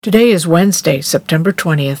Today is Wednesday, September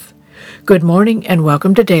 20th. Good morning and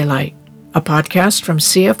welcome to Daylight, a podcast from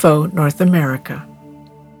CFO North America.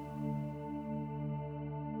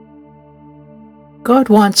 God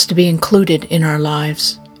wants to be included in our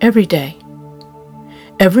lives every day.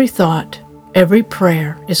 Every thought, every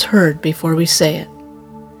prayer is heard before we say it.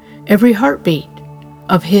 Every heartbeat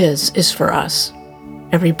of His is for us.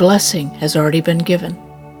 Every blessing has already been given.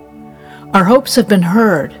 Our hopes have been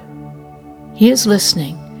heard. He is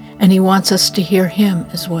listening, and He wants us to hear Him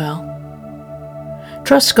as well.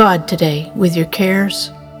 Trust God today with your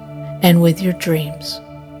cares and with your dreams.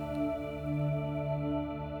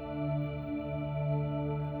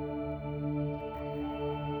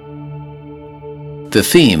 The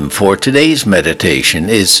theme for today's meditation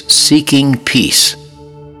is Seeking Peace,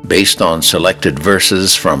 based on selected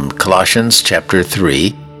verses from Colossians chapter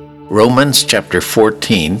 3, Romans chapter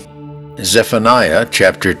 14, Zephaniah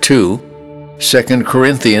chapter 2, 2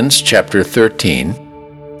 Corinthians chapter 13,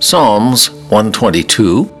 Psalms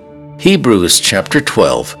 122, Hebrews chapter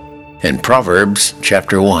 12, and Proverbs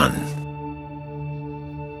chapter 1.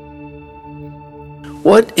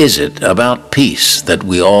 What is it about peace that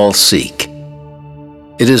we all seek?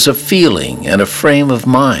 It is a feeling and a frame of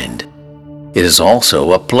mind. It is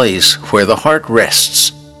also a place where the heart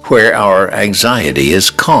rests, where our anxiety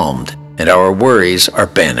is calmed and our worries are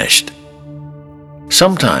banished.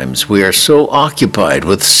 Sometimes we are so occupied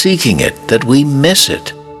with seeking it that we miss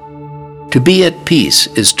it. To be at peace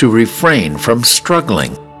is to refrain from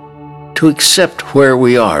struggling, to accept where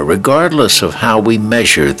we are regardless of how we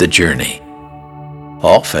measure the journey.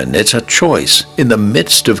 Often it's a choice in the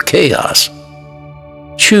midst of chaos.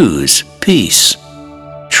 Choose peace.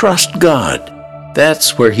 Trust God.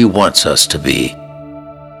 That's where He wants us to be.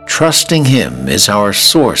 Trusting Him is our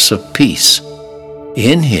source of peace.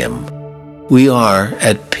 In Him, we are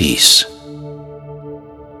at peace.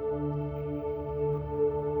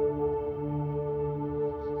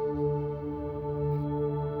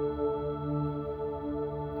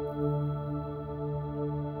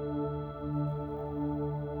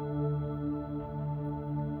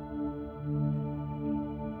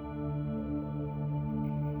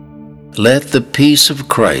 Let the peace of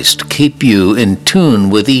Christ keep you in tune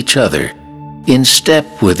with each other, in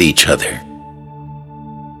step with each other.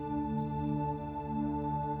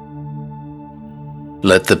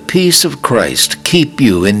 Let the peace of Christ keep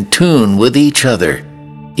you in tune with each other,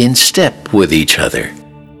 in step with each other.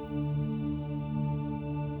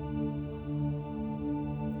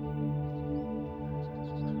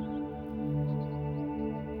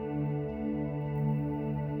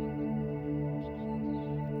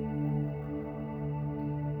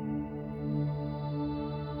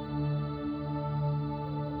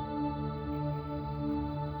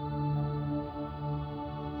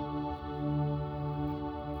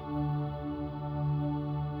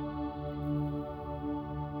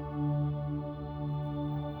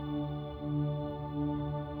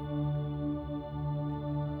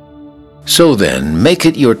 So then, make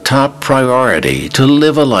it your top priority to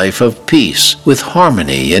live a life of peace with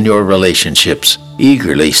harmony in your relationships,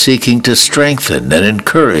 eagerly seeking to strengthen and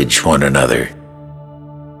encourage one another.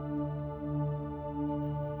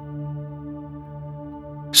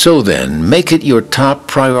 So then, make it your top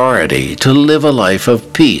priority to live a life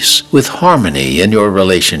of peace with harmony in your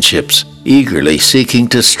relationships, eagerly seeking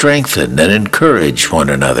to strengthen and encourage one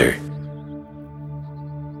another.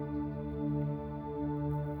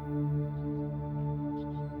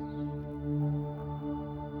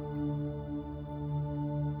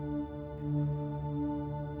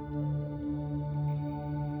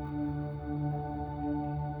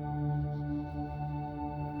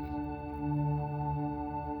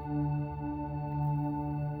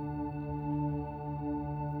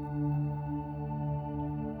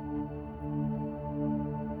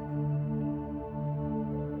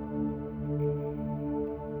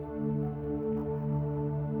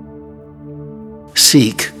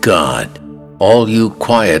 Seek God, all you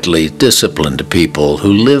quietly disciplined people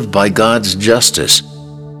who live by God's justice.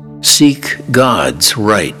 Seek God's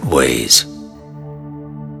right ways.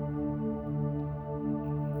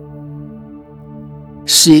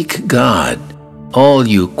 Seek God, all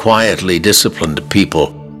you quietly disciplined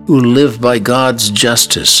people who live by God's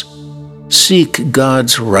justice. Seek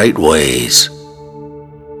God's right ways.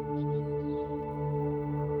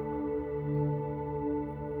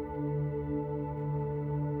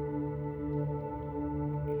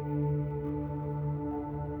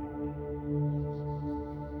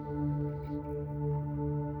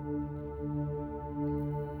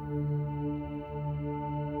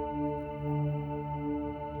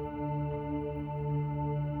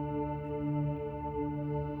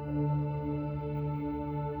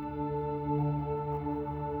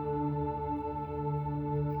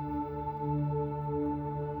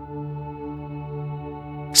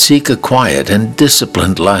 Seek a quiet and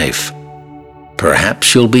disciplined life.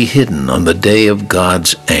 Perhaps you'll be hidden on the day of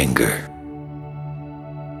God's anger.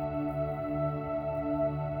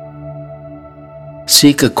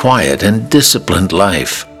 Seek a quiet and disciplined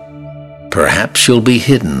life. Perhaps you'll be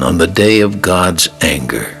hidden on the day of God's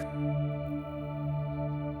anger.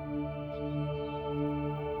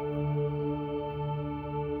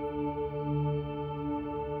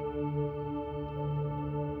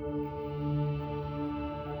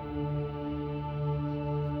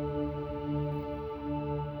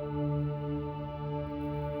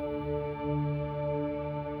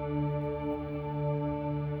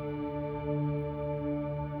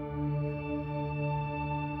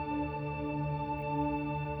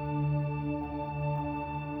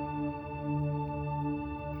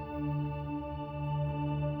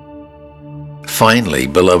 Finally,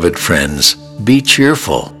 beloved friends, be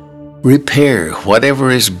cheerful. Repair whatever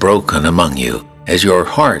is broken among you, as your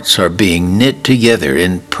hearts are being knit together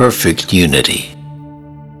in perfect unity.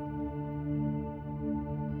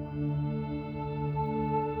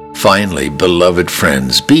 Finally, beloved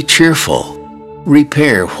friends, be cheerful.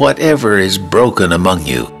 Repair whatever is broken among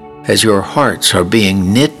you, as your hearts are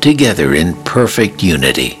being knit together in perfect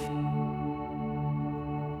unity.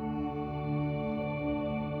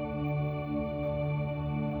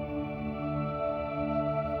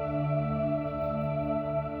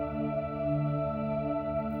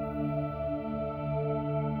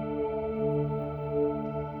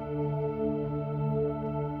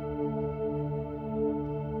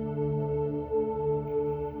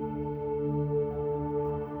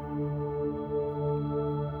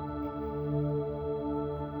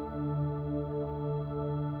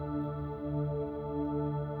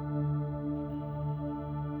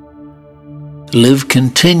 Live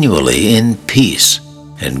continually in peace,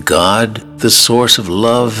 and God, the source of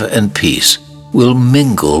love and peace, will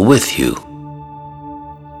mingle with you.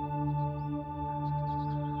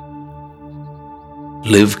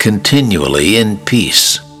 Live continually in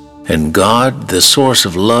peace, and God, the source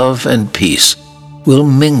of love and peace, will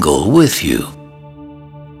mingle with you.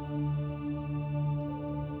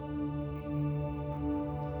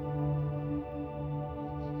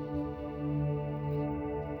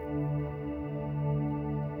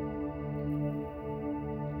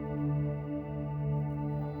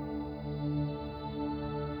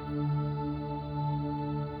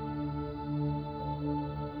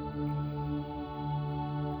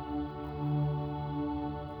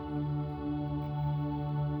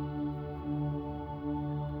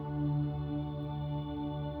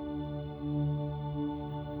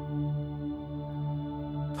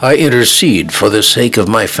 I intercede for the sake of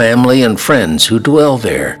my family and friends who dwell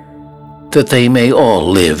there, that they may all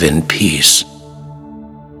live in peace.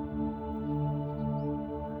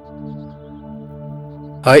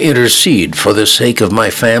 I intercede for the sake of my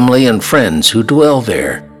family and friends who dwell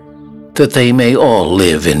there, that they may all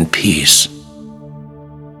live in peace.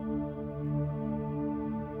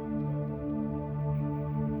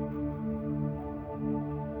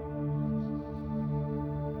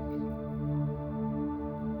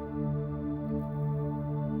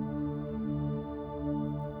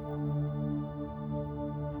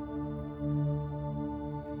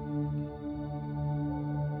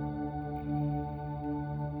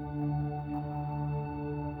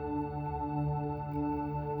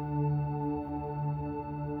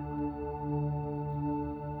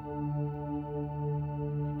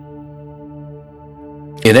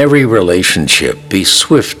 In every relationship, be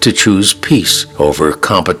swift to choose peace over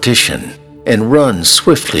competition, and run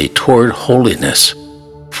swiftly toward holiness,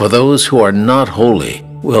 for those who are not holy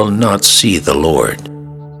will not see the Lord.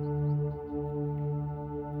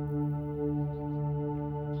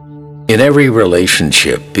 In every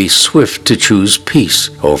relationship, be swift to choose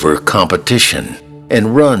peace over competition,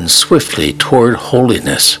 and run swiftly toward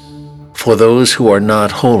holiness, for those who are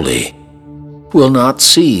not holy will not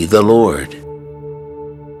see the Lord.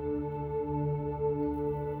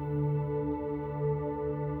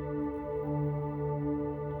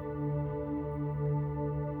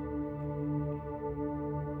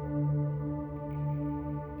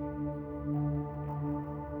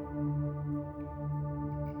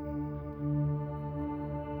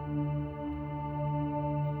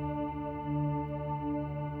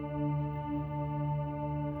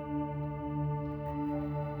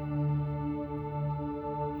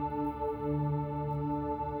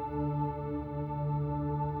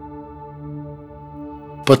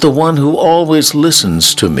 But the one who always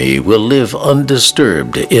listens to me will live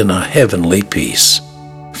undisturbed in a heavenly peace,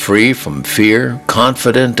 free from fear,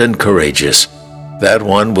 confident and courageous, That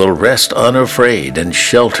one will rest unafraid and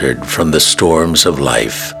sheltered from the storms of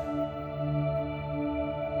life.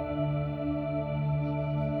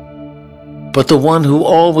 But the one who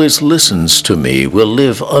always listens to me will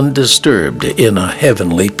live undisturbed in a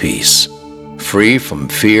heavenly peace. Free from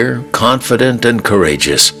fear, confident and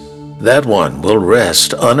courageous, that one will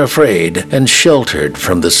rest unafraid and sheltered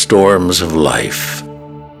from the storms of life.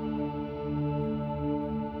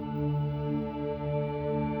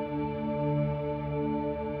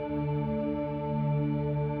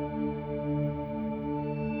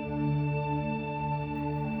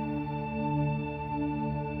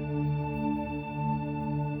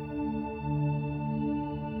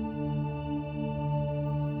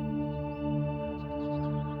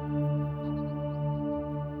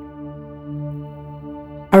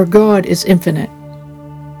 Our God is infinite.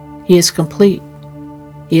 He is complete.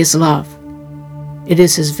 He is love. It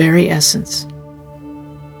is His very essence.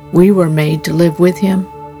 We were made to live with Him,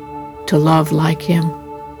 to love like Him,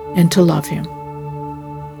 and to love Him.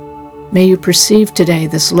 May you perceive today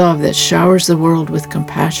this love that showers the world with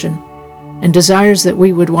compassion and desires that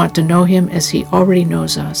we would want to know Him as He already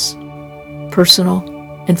knows us, personal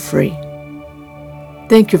and free.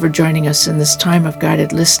 Thank you for joining us in this time of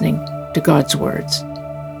guided listening to God's words.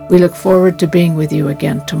 We look forward to being with you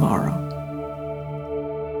again tomorrow.